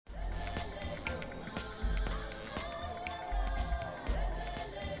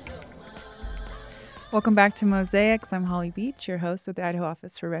Welcome back to Mosaics. I'm Holly Beach, your host with the Idaho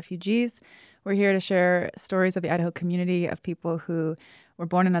Office for Refugees. We're here to share stories of the Idaho community of people who were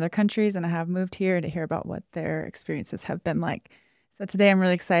born in other countries and have moved here, and to hear about what their experiences have been like. So today I'm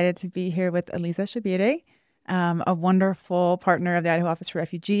really excited to be here with Eliza Shabire, a wonderful partner of the Idaho Office for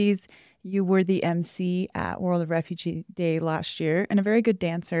Refugees. You were the MC at World of Refugee Day last year, and a very good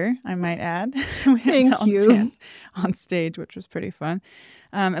dancer, I might add. Thank you. On stage, which was pretty fun.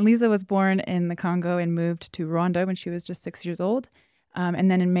 Eliza was born in the Congo and moved to Rwanda when she was just 6 years old. And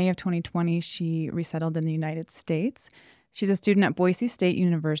then in May of 2020, she resettled in the United States. She's a student at Boise State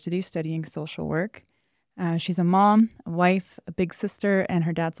University studying social work. She's a mom, a wife, a big sister, and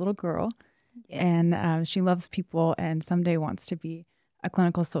her dad's little girl. Yeah. And she loves people and someday wants to be a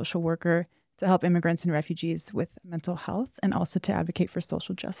clinical social worker to help immigrants and refugees with mental health and also to advocate for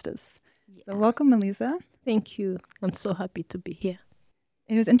social justice. Yeah. So welcome, Eliza. Thank you. I'm so happy to be here.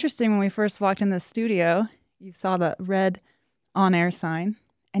 It was interesting when we first walked in the studio, you saw the red on-air sign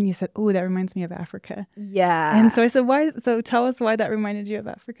and you said, "Oh, that reminds me of Africa." Yeah. And so I said, "Why?" So tell us why that reminded you of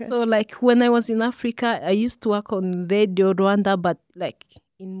Africa. So like when I was in Africa, I used to work on Radio Rwanda, but like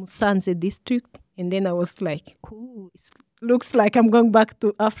in Musanze district. And then I was like, "Oh, it looks like I'm going back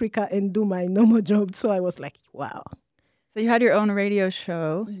to Africa and do my normal job." So I was like, wow. So you had your own radio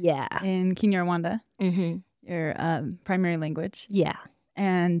show. Yeah. In Kinyarwanda, your primary language. Yeah.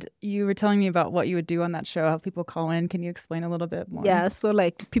 And you were telling me about what you would do on that show, how people call in. Can you explain a little bit more? Yeah, so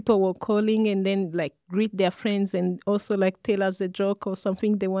like people were calling and then like greet their friends and also like tell us a joke or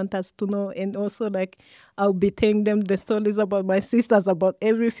something they want us to know. And also like I'll be telling them the stories about my sisters, about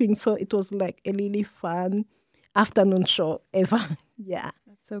everything. So it was like a really fun afternoon show ever. Yeah.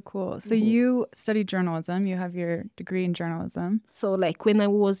 That's so cool. So you studied journalism. You have your degree in journalism. So like when I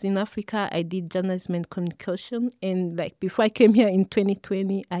was in Africa, I did journalism and communication. And like before I came here in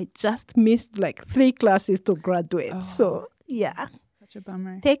 2020, I just missed like 3 classes to graduate. Oh, so yeah. Such a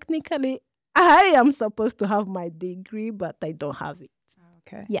bummer. Technically, I am supposed to have my degree, but I don't have it.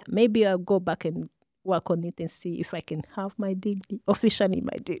 Okay. Yeah, maybe I'll go back and work on it and see if I can have my degree, officially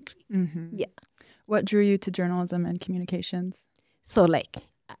my degree. Mm-hmm. Yeah. What drew you to journalism and communications? So like,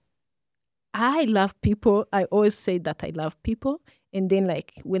 I love people. I always say that I love people. And then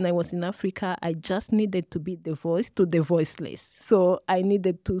like when I was in Africa, I just needed to be the voice to the voiceless. So I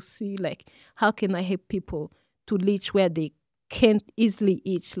needed to see like, how can I help people to reach where they can't easily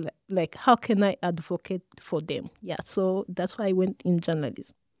reach? Like how can I advocate for them? Yeah, so that's why I went in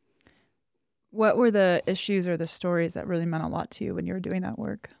journalism. What were the issues or the stories that really meant a lot to you when you were doing that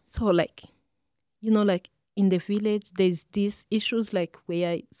work? So like, you know, like in the village, there's these issues like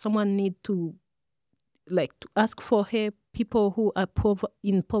where someone need to like to ask for help, people who are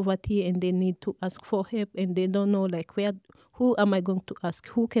in poverty and they need to ask for help and they don't know like who am I going to ask?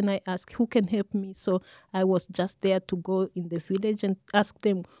 Who can I ask? Who can help me? So I was just there to go in the village and ask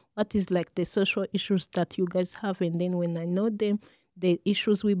them what is like the social issues that you guys have. And then when I know them, the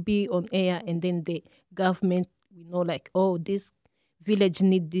issues will be on air and then the government, we know like, oh, this village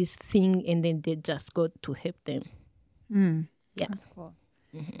need this thing, and then they just go to help them. Yeah, that's cool.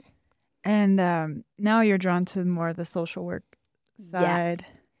 Mm-hmm. And now you're drawn to more of the social work side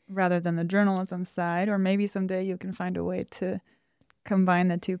rather than the journalism side, or maybe someday you can find a way to combine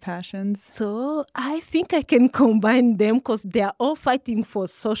the two passions. So I think I can combine them because they are all fighting for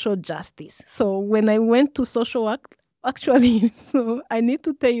social justice. So when I went to social work, actually, so I need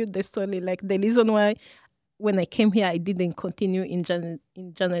to tell you the story, like the reason why when I came here, I didn't continue in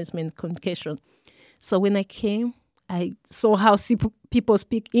journalism and communication. So when I came, I saw how people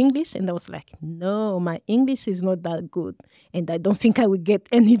speak English, and I was like, no, my English is not that good, and I don't think I will get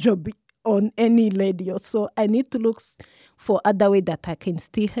any job on any radio. So I need to look for other way that I can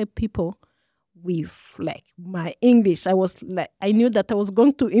still help people with like my English. I was like, I knew that I was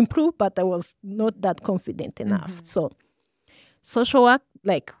going to improve, but I was not that confident enough. Mm-hmm. So social work,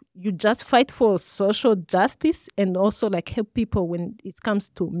 like, you just fight for social justice and also like help people when it comes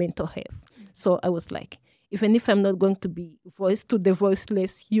to mental health. Mm-hmm. So I was like, even if I'm not going to be voice to the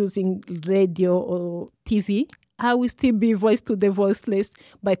voiceless using radio or TV, I will still be voice to the voiceless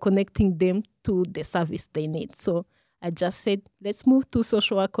by connecting them to the service they need. So I just said, let's move to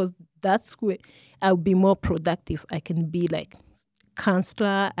social work because that's where I'll be more productive. I can be like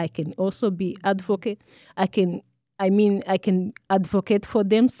counselor. I can also be advocate. I can advocate for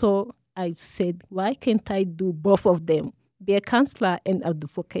them. So I said, why can't I do both of them? Be a counselor and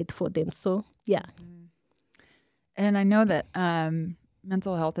advocate for them. So, yeah. And I know that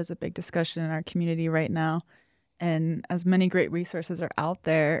mental health is a big discussion in our community right now. And as many great resources are out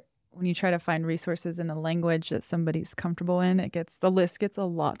there, when you try to find resources in a language that somebody's comfortable in, the list gets a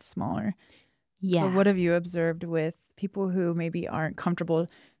lot smaller. Yeah. So what have you observed with people who maybe aren't comfortable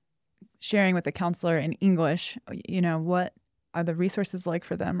sharing with a counselor in English? What are the resources like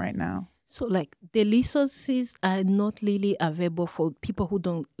for them right now? So like the resources are not really available for people who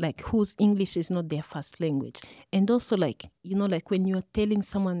don't whose English is not their first language. And also like when you're telling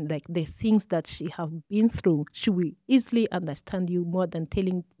someone like the things that she have been through, she will easily understand you more than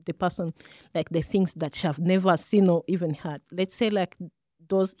telling the person like the things that she have never seen or even heard. Let's say like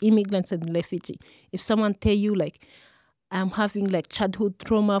those immigrants and refugee. If someone tell you like, I'm having like childhood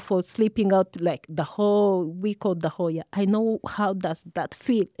trauma for sleeping out like the whole week or the whole year, I know how does that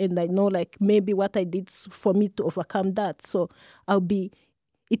feel, and I know like maybe what I did for me to overcome that. So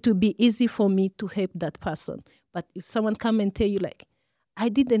it will be easy for me to help that person. But if someone come and tell you like, I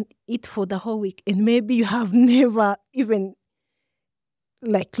didn't eat for the whole week, and maybe you have never even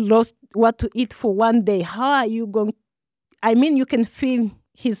like lost what to eat for one day, how are you going? I mean, you can feel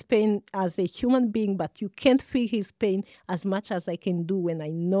his pain as a human being, but you can't feel his pain as much as I can do when I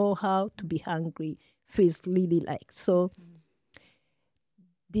know how to be hungry feels really like. So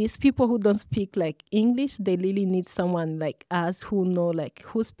these people who don't speak like English, they really need someone like us who know like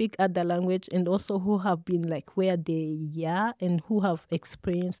who speak other language, and also who have been like where they are and who have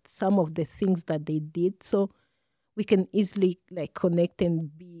experienced some of the things that they did, so we can easily like connect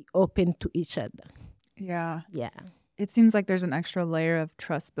and be open to each other. Yeah. Yeah. It seems like there's an extra layer of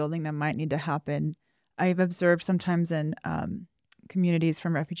trust building that might need to happen. I've observed sometimes in communities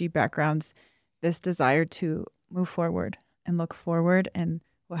from refugee backgrounds this desire to move forward and look forward, and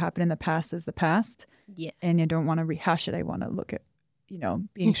what happened in the past is the past. Yeah. And you don't want to rehash it. I want to look at,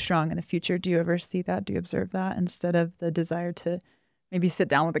 being strong in the future. Do you ever see that? Do you observe that instead of the desire to maybe sit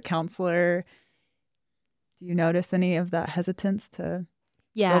down with a counselor? Do you notice any of that hesitance to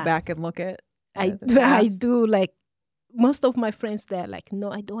go back and look at I the past? I do. Like most of my friends, they're like,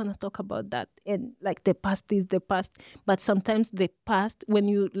 no, I don't want to talk about that. And like the past is the past. But sometimes the past, when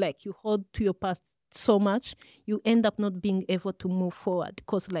you hold to your past so much, you end up not being able to move forward,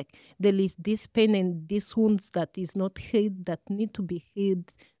 because like there is this pain and these wounds that is not healed, that need to be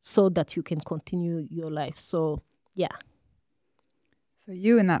healed so that you can continue your life. So yeah. So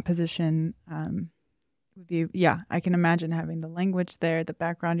you in that position would be, I can imagine having the language there, the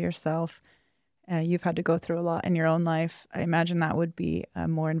background yourself. You've had to go through a lot in your own life. I imagine that would be a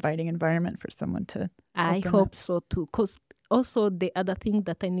more inviting environment for someone to I hope so too. Because also the other thing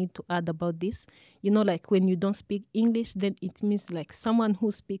that I need to add about this, like when you don't speak English, then it means like someone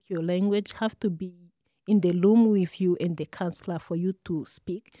who speaks your language have to be in the room with you and the counselor for you to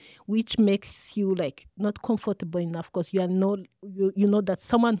speak, which makes you like not comfortable enough, because you know that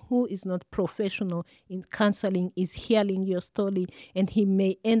someone who is not professional in counseling is hearing your story, and he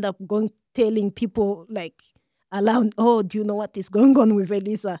may end up telling people like around, oh, do you know what is going on with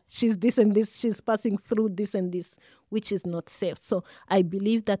Eliza? She's this and this, she's passing through this and this, which is not safe. So I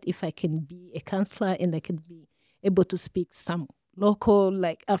believe that if I can be a counselor and I can be able to speak some local,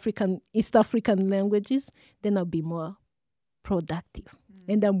 like East African languages, then I'll be more productive.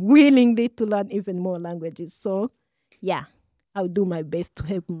 And I'm willingly to learn even more languages. So yeah, I'll do my best to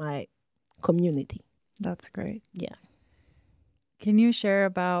help my community. That's great. Yeah. Can you share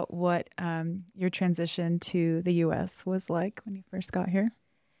about what your transition to the U.S. was like when you first got here?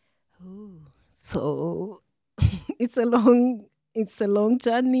 So it's a long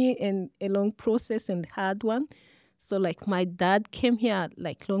journey and a long process and hard one. So like my dad came here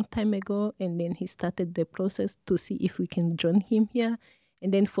like long time ago, and then he started the process to see if we can join him here.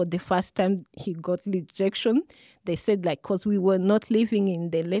 And then for the first time he got rejection. They said like, because we were not living in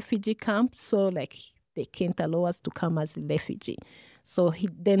the refugee camp, so like they can't allow us to come as a refugee. So he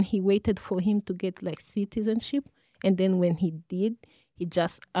waited for him to get like citizenship. And then when he did, he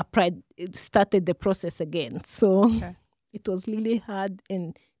just applied, started the process again. So It was really hard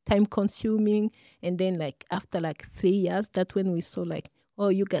and time consuming. And then like after like 3 years, that's when we saw like, oh,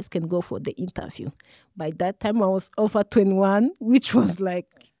 you guys can go for the interview. By that time I was over 21, which was like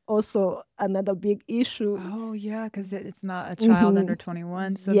also another big issue. Oh yeah, because it's not a child under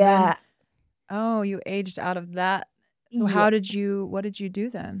 21. So yeah. Then, you aged out of that. So what did you do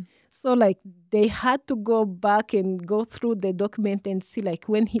then? So like they had to go back and go through the document and see like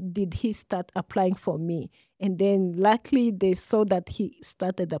when he start applying for me. And then luckily they saw that he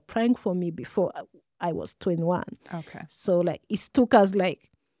started applying for me before I was 21. Okay. So like it took us like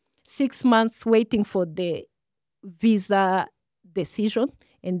 6 months waiting for the visa decision.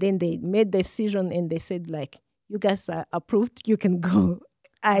 And then they made the decision and they said like, you guys are approved, you can go.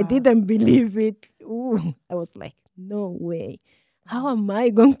 I didn't believe it. Ooh, I was like, no way. How am I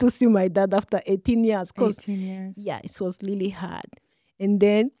going to see my dad after 18 years? 18 years. Yeah, it was really hard. And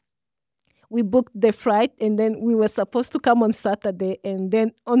then we booked the flight, and then we were supposed to come on Saturday, and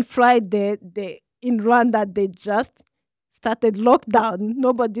then on Friday, in Rwanda, they just started lockdown.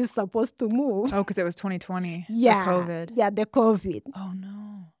 Nobody's supposed to move. Oh, because it was 2020. Yeah. The COVID. Yeah, the COVID. Oh,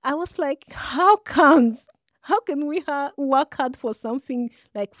 no. I was like, how can we work hard for something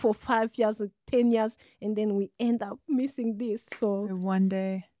like for 5 years or 10 years, and then we end up missing this? So one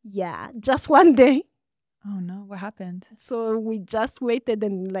day. Yeah, just one day. Oh, no. What happened? So we just waited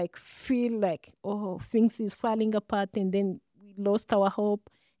and like feel like, oh, things is falling apart, and then we lost our hope.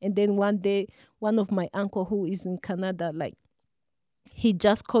 And then one day, one of my uncle who is in Canada, like, he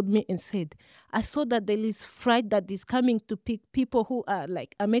just called me and said, I saw that there is flight that is coming to pick people who are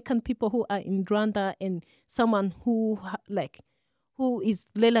like American people who are in Rwanda, and someone who is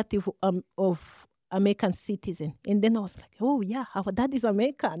relative of American citizen. And then I was like, oh yeah, our dad is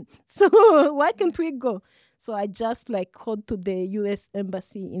American, so why can't we go? So I just like called to the U.S.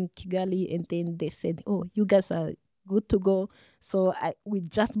 embassy in Kigali, and then they said, oh, you guys are good to go. So we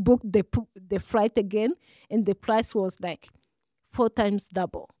just booked the flight again, and the price was like 4 times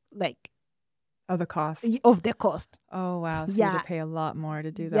double, like of the cost. Oh wow! So you had to pay a lot more to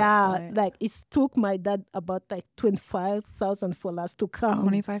do that. Yeah, flight. Like it took my dad about like $25,000 for us to come.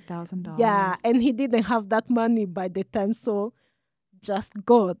 $25,000. Yeah, and he didn't have that money by the time, so just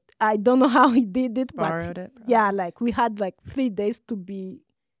God. I don't know how he did it, Borrowed but it. Yeah, like we had like 3 days to be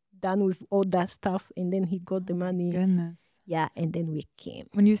done with all that stuff, and then he got the money. Goodness. Yeah, and then we came.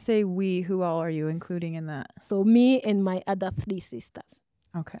 When you say we, who all are you including in that? So me and my other 3 sisters.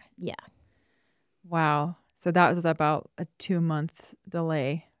 Okay. Yeah. Wow. So that was about a 2-month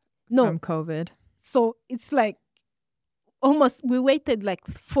delay from COVID. So it's like almost, we waited like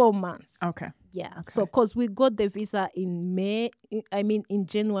 4 months. Okay. Yeah. Okay. So because we got the visa in in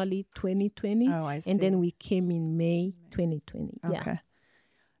January 2020. Oh, I see. And then we came in May 2020. Okay. Yeah.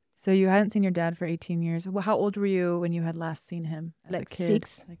 So you hadn't seen your dad for 18 years. Well, how old were you when you had last seen him as like a kid?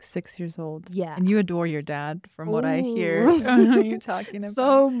 6. Like 6 years old. Yeah. And you adore your dad, from what I hear you talking about.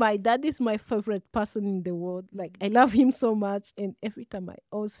 So my dad is my favorite person in the world. Like I love him so much, and every time I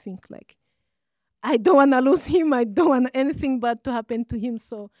always think like, I don't want to lose him. I don't want anything bad to happen to him.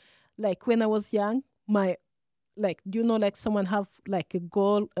 So like when I was young, like someone have like a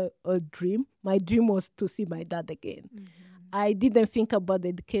goal, a dream. My dream was to see my dad again. Mm-hmm. I didn't think about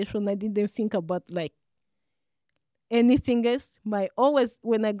education. I didn't think about like anything else.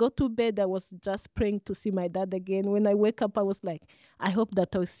 When I go to bed, I was just praying to see my dad again. When I wake up, I was like, I hope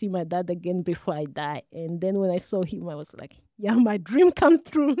that I'll see my dad again before I die. And then when I saw him, I was like, yeah, my dream come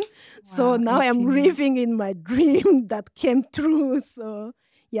true. Wow, so now I'm living in my dream that came true. So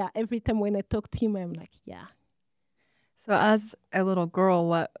yeah, every time when I talk to him, I'm like, yeah. So as a little girl,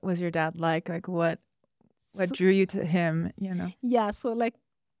 what was your dad like? Like what drew you to him, you know? Yeah, so like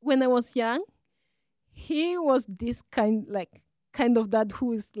when I was young, he was this kind of dad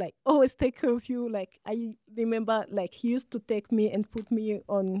who is like always take care of you. Like I remember like he used to take me and put me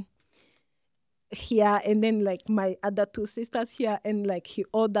on here, and then like my other 2 sisters here, and like he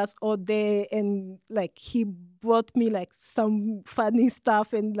owed us all day, and like he brought me like some funny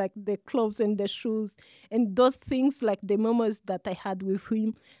stuff, and like the clothes and the shoes and those things, like the memories that I had with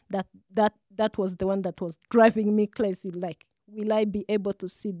him, that was the one that was driving me crazy. Like, will I be able to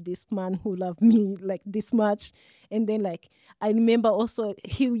see this man who loved me like this much? And then like I remember also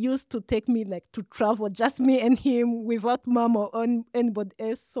he used to take me like to travel, just me and him, without mom or anybody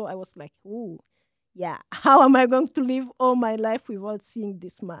else. So I was like, ooh, yeah, how am I going to live all my life without seeing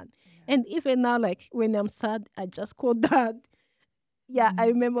this man? Yeah. And even now, like when I'm sad, I just call dad. Yeah, I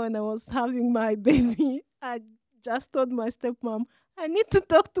remember when I was having my baby, I just told my stepmom, I need to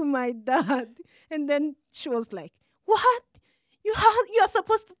talk to my dad. And then she was like, what? You are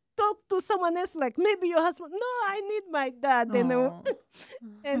supposed to talk to someone else, like maybe your husband. No, I need my dad.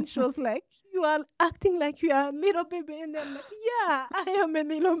 And she was like, you are acting like you are a little baby. And I'm like, yeah, I am a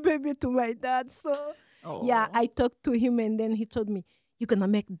little baby to my dad. So yeah, I talked to him, and then he told me, you're gonna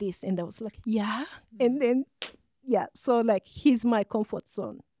make this. And I was like, yeah. And then yeah, so like he's my comfort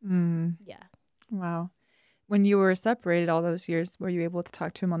zone. Yeah. Wow. When you were separated all those years, were you able to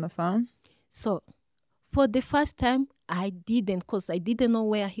talk to him on the phone? So for the first time, I didn't, because I didn't know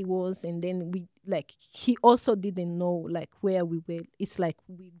where he was. And then he also didn't know like where we were. It's like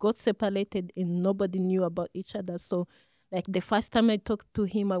we got separated and nobody knew about each other. So like the first time I talked to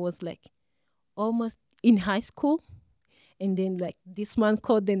him, I was like almost in high school. And then like this man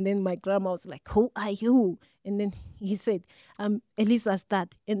called, and then my grandma was like, who are you? And then he said, I'm Eliza's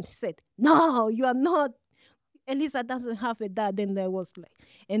dad. And he said, no, you are not. Eliza doesn't have a dad. And I was like,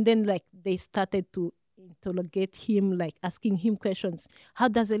 and then like they started to interrogate him, like asking him questions. How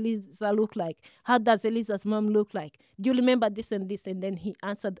does Eliza look like? How does Eliza's mom look like? Do you remember this and this? And then he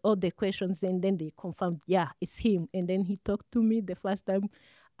answered all the questions, and then they confirmed, yeah, it's him. And then he talked to me the first time.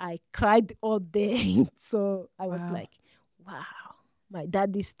 I cried all day. So I was like, wow, my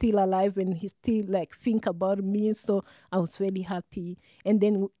dad is still alive and he still like think about me. So I was really happy. And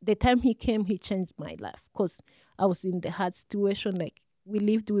then the time he came, he changed my life because I was in the hard situation. Like we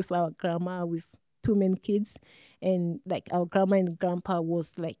lived with our grandma with 2 men kids, and like our grandma and grandpa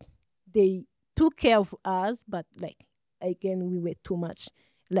was like, they took care of us, but like again, we were too much.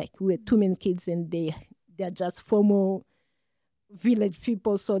 Like we were 2 men kids and they're just formal village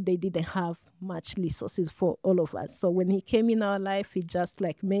people, so they didn't have much resources for all of us. So when he came in our life, he just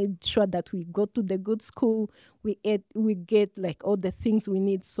like made sure that we go to the good school, we get like all the things we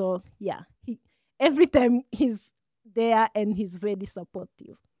need. So yeah, every time he's there and he's very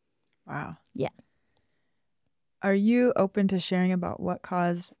supportive. Wow. Yeah. Are you open to sharing about what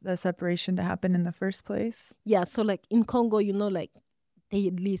caused the separation to happen in the first place? Yeah, so like in Congo, like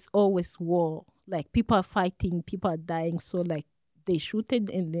there's always war. Like people are fighting, people are dying. So like they shoot it,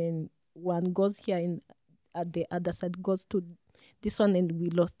 and then one goes here and at the other side goes to this one, and we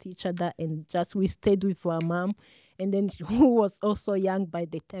lost each other, and just we stayed with our mom, and then who was also young by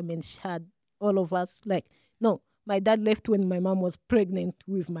the time, and she had all of us. Like no, my dad left when my mom was pregnant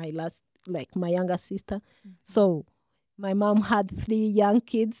with my younger sister. Mm-hmm. So my mom had 3 young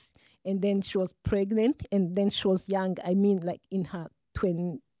kids, and then she was pregnant, and then she was young. I mean, like in her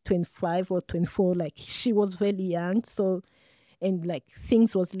 25 or 24, like she was very young. So, and like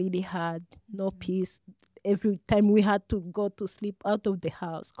things was really hard, no peace. Every time we had to go to sleep out of the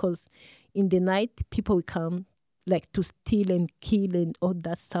house, because in the night people would come like to steal and kill and all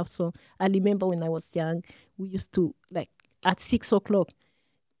that stuff. So I remember when I was young, we used to like at 6 o'clock,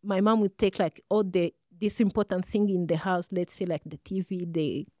 my mom would take like all this important thing in the house, let's say like the TV,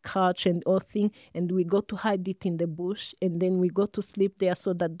 the couch and all thing, and we go to hide it in the bush, and then we go to sleep there,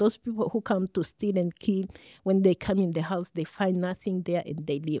 so that those people who come to steal and kill, when they come in the house, they find nothing there and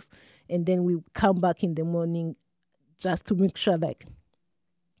they leave. And then we come back in the morning just to make sure like,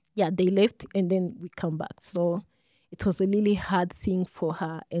 yeah, they left, and then we come back. So it was a really hard thing for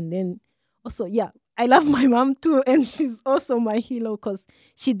her. And then also, yeah, I love my mom too, and she's also my hero because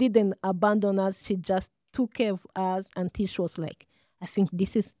she didn't abandon us. She just took care of us until she was like, I think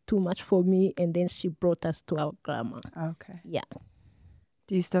this is too much for me. And then she brought us to our grandma. Okay. Yeah.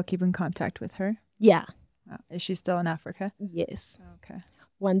 Do you still keep in contact with her? Yeah. Is she still in Africa? Yes. Okay.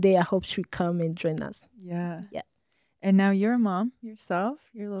 One day I hope she'll come and join us. Yeah. Yeah. And now you're a mom yourself,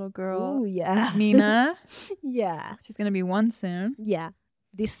 your little girl. Oh, yeah. Mina. Yeah. She's going to be 1 soon. Yeah.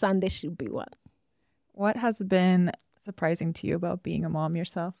 This Sunday she'll be 1. What has been surprising to you about being a mom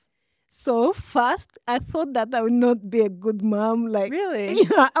yourself? So first, I thought that I would not be a good mom. Like, really?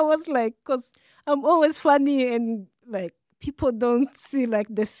 Yeah, I was like, because I'm always funny and like people don't see like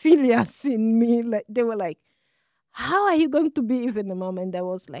the serious in me. Like they were like, how are you going to be even a mom? And I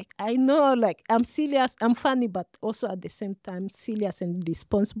was like, I know, like I'm serious, I'm funny, but also at the same time serious and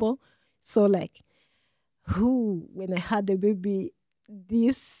responsible. So like, when I had a baby,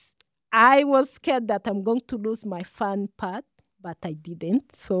 I was scared that I'm going to lose my fun part, but I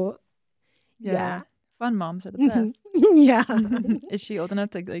didn't. So, yeah. Fun moms are the best. Yeah. Is she old enough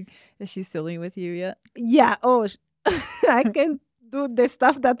to, like, is she silly with you yet? Yeah. Oh, I can do the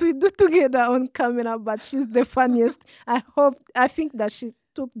stuff that we do together on camera, but she's the funniest. I think that she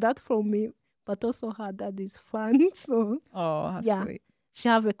took that from me, but also her dad is fun. So, how sweet. She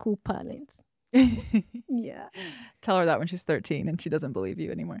have a cool parent. Yeah. Tell her that when she's 13 and she doesn't believe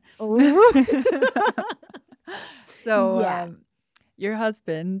you anymore. Oh. So, yeah. Your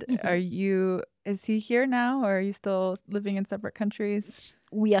husband, is he here now, or are you still living in separate countries?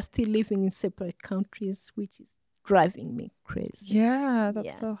 We are still living in separate countries, which is driving me crazy. Yeah,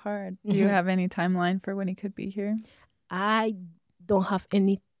 that's so hard. Do you have any timeline for when he could be here? I don't have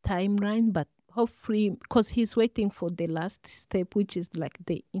any timeline, but hopefully, because he's waiting for the last step, which is like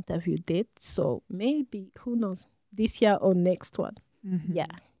the interview date. So maybe, who knows, this year or next one. Mm-hmm. Yeah.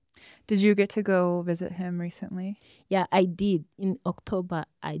 Did you get to go visit him recently? Yeah, I did. In October,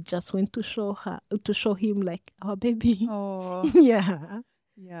 I just went to show him like our baby. Oh. Yeah.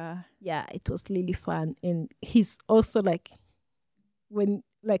 Yeah. Yeah, it was really fun. And he's also like,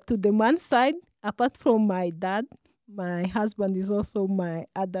 to the man's side, apart from my dad, my husband is also my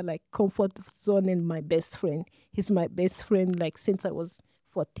other like comfort zone and my best friend. He's my best friend like since I was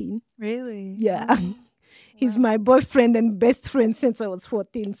 14. Really? Yeah. Oh. He's my boyfriend and best friend since I was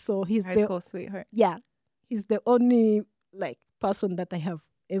 14. So he's high school sweetheart. Yeah. He's the only like person that I have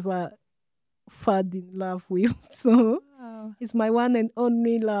ever fell in love with. So Wow. it's my one and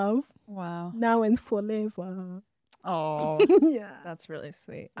only love Wow. now and forever. Oh, Yeah. that's really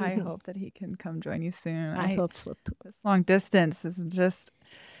sweet. I hope that he can come join you soon. I hope so too. This long distance is just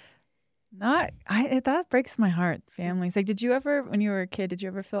not, that breaks my heart. Families. Like, did you ever, when you were a kid, did you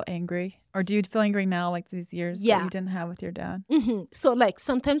ever feel angry? Or do you feel angry now, like these years that you didn't have with your dad? So like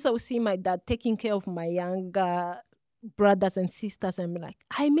sometimes I will see my dad taking care of my younger brothers and sisters and be like,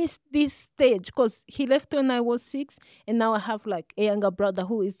 I missed this stage because he left when I was 6 and now I have like a younger brother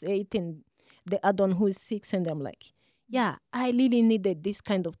who is 8 and the other one who is 6, and I'm like, yeah, I really needed this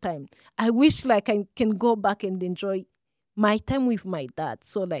kind of time. I wish like I can go back and enjoy my time with my dad.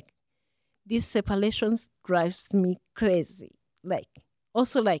 So like these separations drives me crazy. Like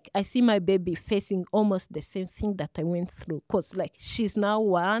also like I see my baby facing almost the same thing that I went through, because like she's now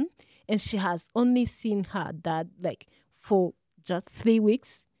 1 and she has only seen her dad like for just 3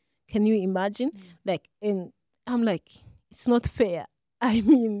 weeks. Can you imagine? Like, and I'm like, it's not fair. I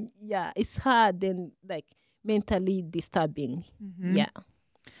mean, yeah, it's hard and like mentally disturbing. Yeah.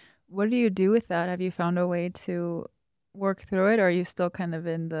 What do you do with that? Have you found a way to work through it, or are you still kind of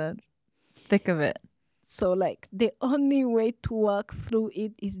in the thick of it? So like the only way to work through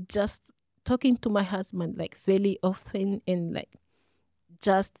it is just talking to my husband like very often and like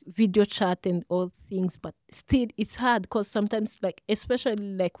just video chat and all things, but still it's hard because sometimes like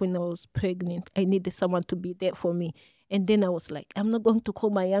especially like when I was pregnant, I needed someone to be there for me. And then I was like, I'm not going to call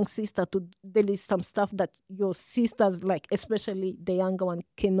my young sister to delete some stuff that your sisters, like especially the younger one,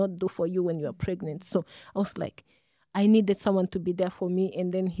 cannot do for you when you're pregnant. So I was like, I needed someone to be there for me,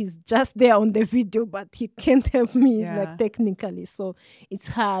 and then he's just there on the video, but he can't help me like technically. So it's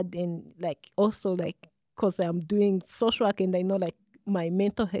hard, and like also like because I'm doing social work and I know like my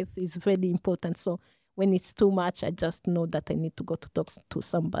mental health is very important. So when it's too much, I just know that I need to go to talk to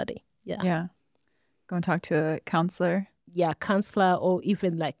somebody. Yeah. Go and talk to a counselor. Yeah, counselor, or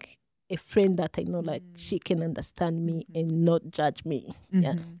even like a friend that I know like she can understand me and not judge me.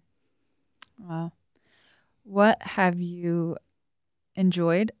 Yeah. Wow. What have you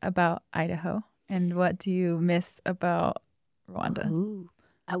enjoyed about Idaho, and what do you miss about Rwanda? Ooh,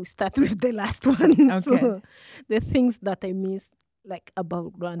 I will start with the last one. Okay. So the things that I miss like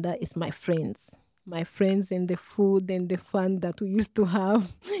about Rwanda is my friends. My friends and the food and the fun that we used to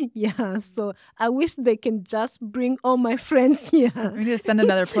have. Yeah, so I wish they can just bring all my friends here. We need to send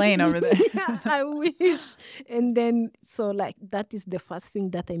another plane over there. Yeah, I wish. And then, so like, that is the first thing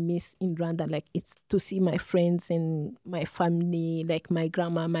that I miss in Rwanda. Like, it's to see my friends and my family, like my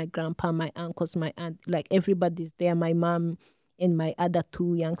grandma, my grandpa, my uncles, my aunt, like everybody's there, my mom and my other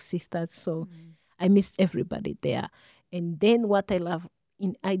 2 young sisters. So I miss everybody there. And then what I love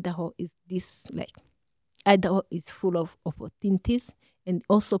in Idaho is this, like, Idaho is full of opportunities and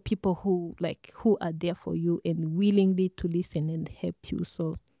also people who are there for you and willingly to listen and help you.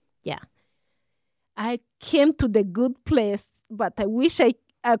 So, yeah. I came to the good place, but I wish I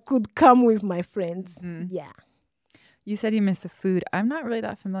could come with my friends. Yeah. You said you miss the food. I'm not really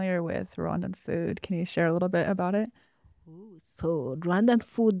that familiar with Rwandan food. Can you share a little bit about it? Ooh, so Rwandan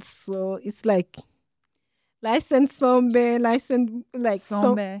food, so it's like licensed sombe, licensed like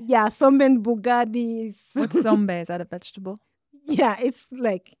sombe. Sombe and bugadi. What's sombe? Is that a vegetable? Yeah, it's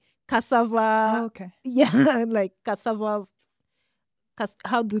like cassava. Oh, okay. Yeah, like cassava.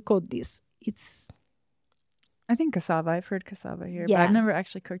 How do we call this? It's, I think cassava. I've heard cassava here, but I've never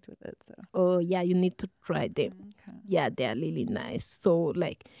actually cooked with it. So. Oh, yeah, you need to try them. Okay. Yeah, they're really nice. So,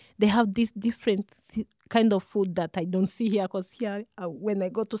 like, they have this different kind of food that I don't see here, because here, when I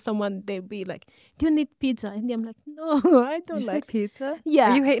go to someone, they'll be like, do you need pizza? And I'm like, no, I don't like pizza.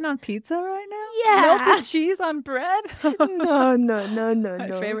 Yeah. Are you hating on pizza right now? Yeah. Melted cheese on bread? No.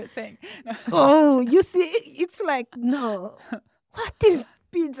 My favorite thing. Oh, you see, it's like, no. What is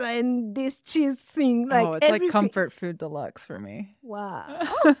pizza and this cheese thing? Like, it's like comfort food deluxe for me. Wow.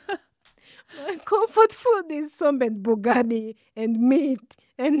 My comfort food is some and bugani and meat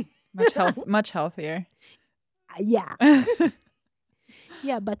and much healthier. Yeah.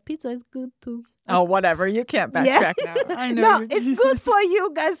 Yeah, but pizza is good too. Oh, whatever. You can't backtrack now. I know. No, it's good for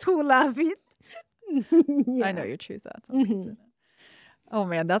you guys who love it. Yeah. I know your true thoughts on pizza. Oh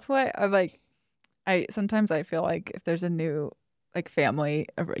man, that's why sometimes I feel like if there's a new family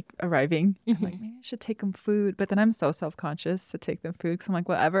arriving, I'm like, maybe I should take them food, but then I'm so self-conscious to take them food because I'm like,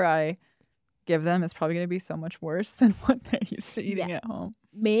 whatever I give them is probably going to be so much worse than what they're used to eating at home.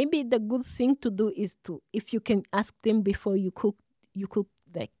 Maybe the good thing to do is if you can ask them before you cook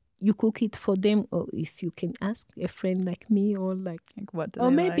it for them, or if you can ask a friend like me, or what do or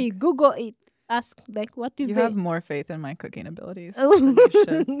they maybe like? Google it. Ask what is you have more faith in my cooking abilities.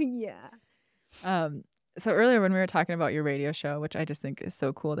 Yeah. So earlier when we were talking about your radio show, which I just think is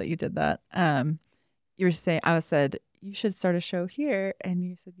so cool that you did that, you were saying, I said, you should start a show here. And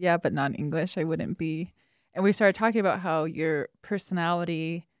you said, yeah, but not in English. I wouldn't be. And we started talking about how your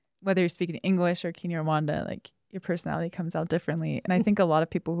personality, whether you're speaking English or Kinyarwanda, like your personality comes out differently. And I think a lot of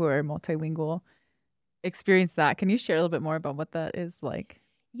people who are multilingual experience that. Can you share a little bit more about what that is like?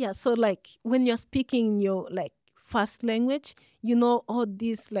 Yeah, so like when you're speaking in your like first language, you know all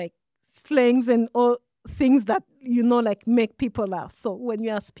these like slangs and all things that like make people laugh. So when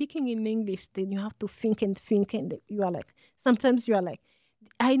you are speaking in English, then you have to think, and you are like, sometimes you are like,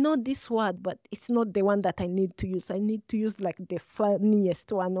 I know this word, but it's not the one that I need to use. I need to use like the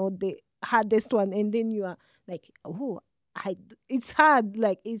funniest one or the hardest one, and then you are like, oh, it's hard.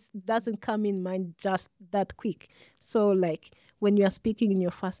 Like it doesn't come in mind just that quick. So like when you are speaking in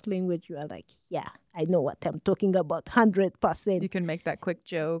your first language, you are like, yeah, I know what I'm talking about, 100%. You can make that quick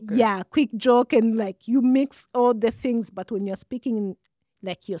joke. Yeah, quick joke, and like you mix all the things. But when you're speaking in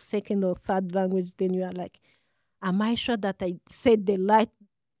like your second or third language, then you are like, am I sure that I said the right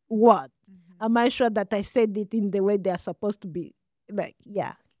word? Mm-hmm. Am I sure that I said it in the way they are supposed to be? Like,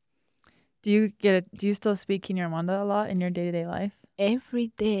 yeah. Do you still speak Kinyarwanda a lot in your day-to-day life? Every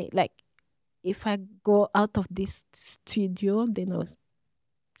day. Like, if I go out of this studio, then I'll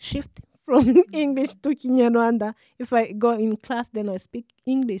shift from English to Kinyarwanda. If I go in class, then I speak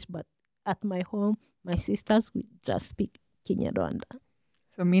English. But at my home, my sisters will just speak Kinyarwanda.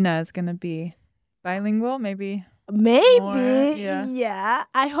 So Mina is going to be bilingual, maybe? Maybe. Yeah,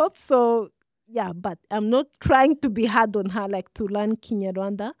 I hope so. Yeah, but I'm not trying to be hard on her, like to learn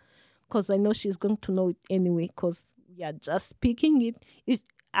Kinyarwanda, because I know she's going to know it anyway, because we are just speaking it.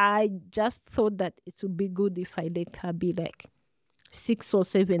 I just thought that it would be good if I let her be like 6 or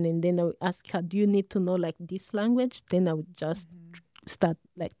 7, and then I would ask her, do you need to know like this language? Then I would just start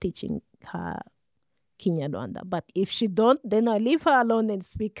like teaching her Kinyarwanda. But if she don't, then I leave her alone and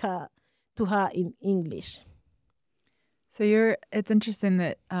speak to her in English. So it's interesting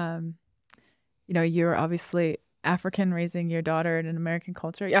that, you're obviously African, raising your daughter in an American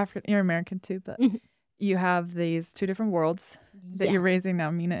culture. You're American too, but you have these two different worlds that you're raising now,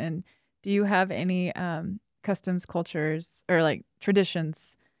 Mina. And do you have any customs, cultures, or like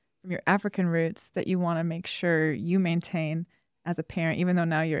traditions from your African roots that you want to make sure you maintain as a parent, even though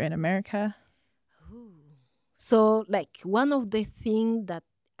now you're in America? So like one of the things that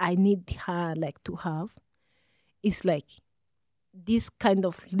I need her like to have is like this kind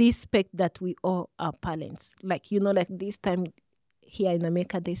of respect that we owe our parents. Like, like this time here in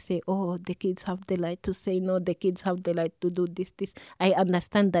America, they say, oh, the kids have the right to say no, the kids have the right to do this. I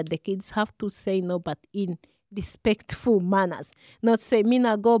understand that the kids have to say no, but in respectful manners. Not say,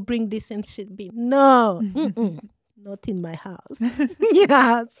 Mina, go bring this and shit be. No, not in my house.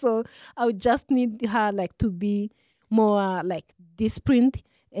 Yeah, so I would just need her like to be more like disciplined,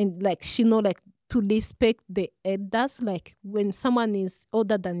 and like she know like to respect the elders. Like when someone is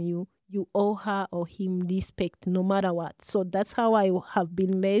older than you, you owe her or him respect no matter what. So that's how I have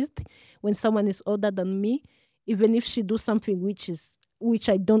been raised. When someone is older than me, even if she do something which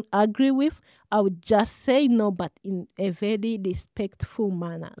I don't agree with, I would just say no, but in a very respectful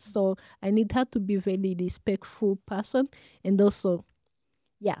manner. So I need her to be a very respectful person, and also,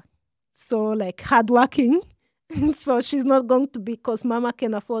 yeah, so like hardworking. So she's not going to be, because mama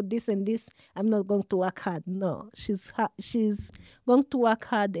can afford this and this, I'm not going to work hard. No, she's going to work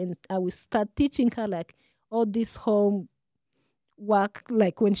hard, and I will start teaching her like all this home work.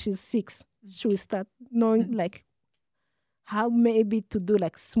 Like when she's 6, she will start knowing like how maybe to do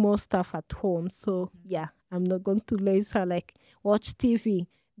like small stuff at home. So yeah, I'm not going to raise her like watch TV,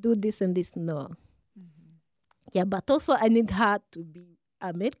 do this and this. No. Yeah, but also I need her to be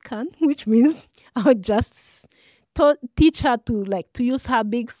American, which means I'll just teach her to use her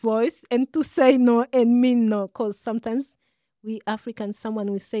big voice and to say no and mean no, because sometimes we Africans, someone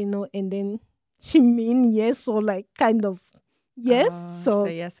will say no and then she mean yes, or like kind of yes. So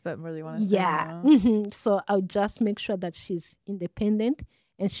say yes, but really want to say no. So I'll just make sure that she's independent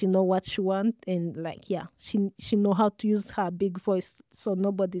and she know what she want, and she know how to use her big voice, so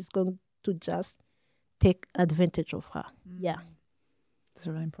nobody's going to just take advantage of her. Yeah. Those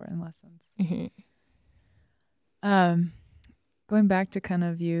are really important lessons. Going back to kind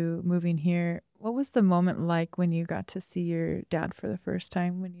of you moving here, what was the moment like when you got to see your dad for the first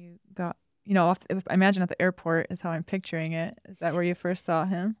time? When you got, I imagine at the airport is how I'm picturing it. Is that where you first saw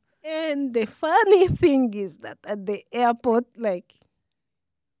him? And the funny thing is that at the airport,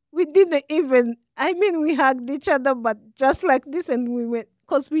 we didn't even, we hugged each other, but just like this, and we went,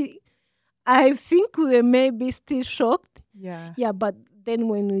 because I think we were maybe still shocked. Yeah. Yeah, but then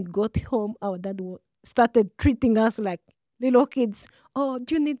when we got home, our dad started treating us like little kids. Oh,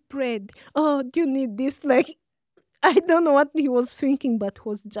 do you need bread? Oh, do you need this? Like, I don't know what he was thinking, but it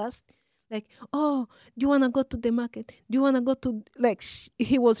was just like, oh, do you want to go to the market? Do you want to go to, like,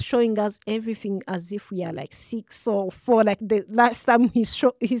 he was showing us everything as if we are like 6 or 4, like the last time he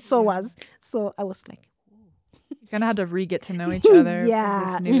saw us. So I was like, you kind of had to get to know each other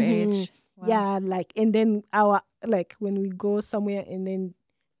yeah, for this new age. Wow. Yeah, like, and then like when we go somewhere and then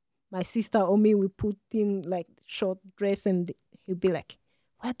my sister or me, we put in like short dress and he'll be like,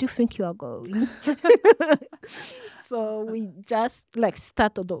 where do you think you are going? So we just like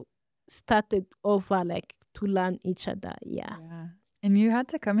started over like to learn each other. Yeah. And you had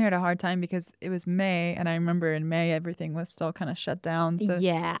to come here at a hard time because it was May, and I remember in May everything was still kind of shut down. So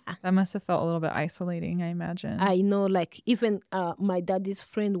yeah, that must have felt a little bit isolating, I imagine. I know, like even my daddy's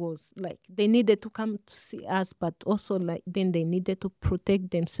friend was like, they needed to come to see us, but also like then they needed to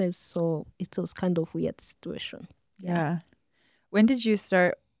protect themselves. So it was kind of weird situation. Yeah. When did you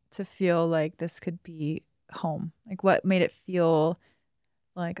start to feel like this could be home? Like what made it feel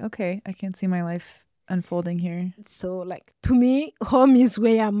like, okay, I can see my life unfolding here? So like to me, home is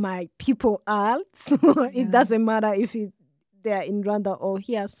where my people are. So it doesn't matter if they're in Rwanda or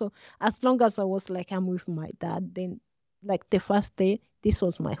here. So as long as I was like, I'm with my dad, then like the first day, this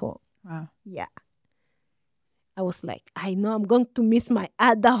was my home. Wow. Yeah. I was like, I know I'm going to miss my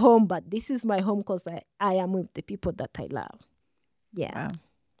other home, but this is my home because I am with the people that I love. Yeah. Wow.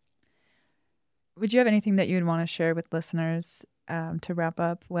 Would you have anything that you'd want to share with listeners to wrap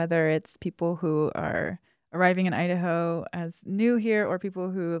up, whether it's people who are arriving in Idaho as new here or people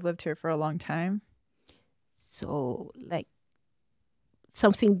who have lived here for a long time? So like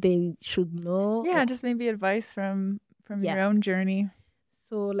something they should know. Yeah, just maybe advice from your own journey.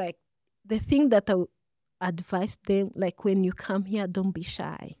 So like the thing that I would advise them, like when you come here, don't be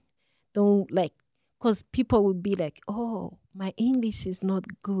shy. Don't like, because people will be like, oh, my English is not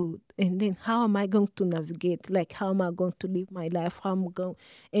good. And then how am I going to navigate? Like, how am I going to live my life?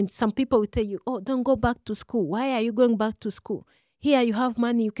 And some people will tell you, oh, don't go back to school. Why are you going back to school? Here you have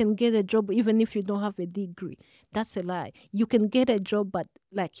money, you can get a job even if you don't have a degree. That's a lie. You can get a job, but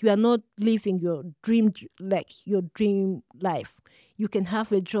like you are not living your dream life. You can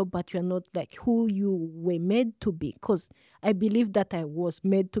have a job, but you're not like who you were made to be. Because I believe that I was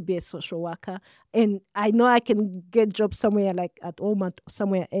made to be a social worker. And I know I can get job somewhere like at home or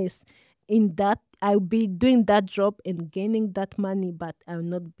somewhere else. In that, I'll be doing that job and gaining that money, but I'll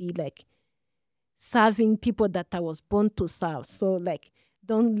not be like serving people that I was born to serve. So like,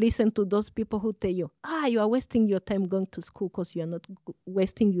 don't listen to those people who tell you, you are wasting your time going to school, because you are not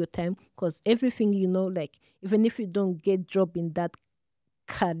wasting your time, because everything you know, like even if you don't get job in that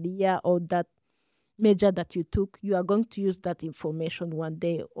career or that major that you took, you are going to use that information one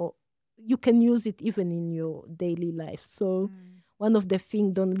day, or you can use it even in your daily life. So one of the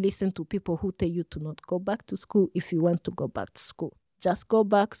things, don't listen to people who tell you to not go back to school if you want to go back to school. Just go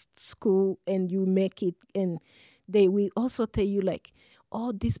back to school and you make it. And they will also tell you like,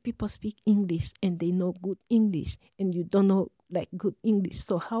 oh, these people speak English and they know good English and you don't know like good English.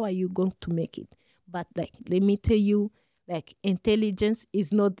 So how are you going to make it? But like, let me tell you, like intelligence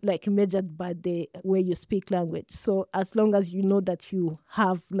is not like measured by the way you speak language. So as long as you know that you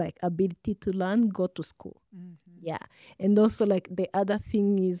have like ability to learn, go to school. Yeah. And also like the other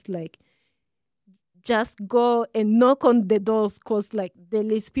thing is like, just go and knock on the doors, because like there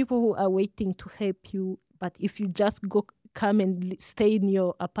is people who are waiting to help you. But if you just come and stay in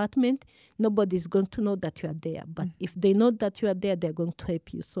your apartment, nobody's going to know that you are there. But if they know that you are there, they're going to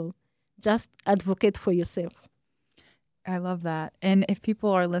help you. So just advocate for yourself. I love that. And if people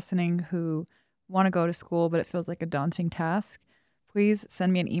are listening who want to go to school, but it feels like a daunting task, please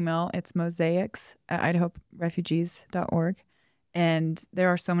send me an email. It's mosaics@idahorefugees.org. And there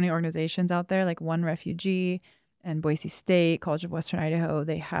are so many organizations out there like One Refugee and Boise State, College of Western Idaho.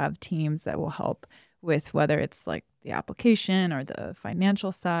 They have teams that will help with whether it's like the application or the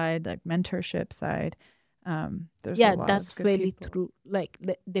financial side, like mentorship side. There's a lot that's of good very people. true. Like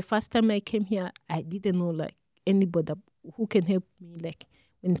the first time I came here, I didn't know like anybody who can help me like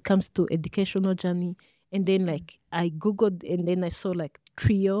when it comes to educational journey. And then like I Googled and then I saw like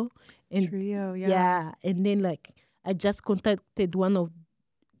Trio. And Trio, yeah. And then like I just contacted one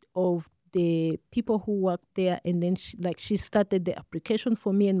of the people who work there, and then she started the application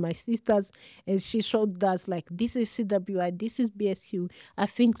for me and my sisters, and she showed us like, this is CWI, this is BSU. I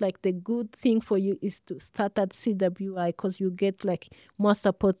think like the good thing for you is to start at CWI because you get like more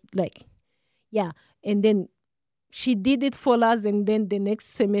support, like and then she did it for us, and then the next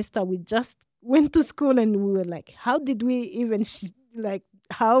semester we just went to school and we were like, how did we even like,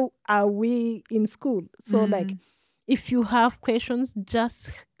 how are we in school? So like, if you have questions,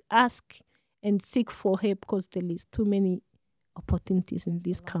 just ask and seek for help, because there is too many opportunities in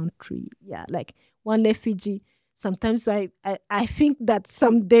this country. Yeah, like one refugee. Sometimes I think that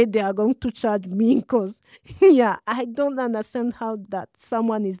someday they are going to charge me, because, yeah, I don't understand how that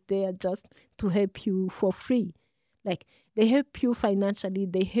someone is there just to help you for free. Like, they help you financially,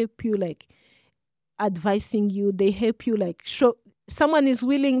 they help you like advising you, they help you like show, someone is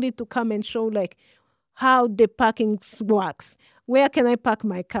willingly to come and show like how the parking works. Where can I park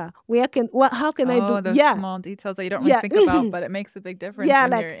my car? How can I do? Those small details that you don't really think about, but it makes a big difference when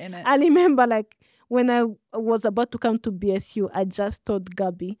like, you're in it. I remember like when I was about to come to BSU, I just told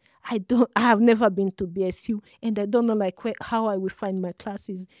Gabby, I have never been to BSU, and I don't know like how I will find my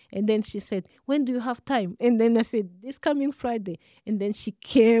classes. And then she said, when do you have time? And then I said, this coming Friday. And then she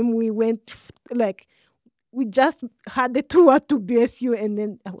came, we went like, we just had a tour to BSU, and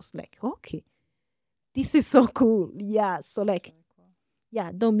then I was like, okay, this is so cool. Yeah. So like,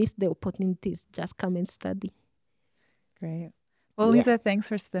 yeah, don't miss the opportunities. Just come and study. Great. Well, Lisa, thanks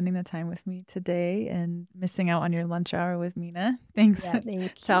for spending the time with me today and missing out on your lunch hour with Mina. Thanks. Yeah, thank you.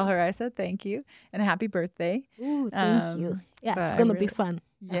 Tell her I said thank you and happy birthday. Ooh, thank you. Yeah, it's going to be fun.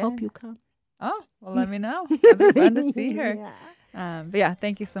 Yeah. I hope you come. Oh, well, let me know. It'll be fun to see her. Yeah. But yeah,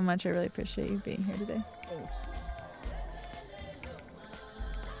 thank you so much. I really appreciate you being here today. Thank you.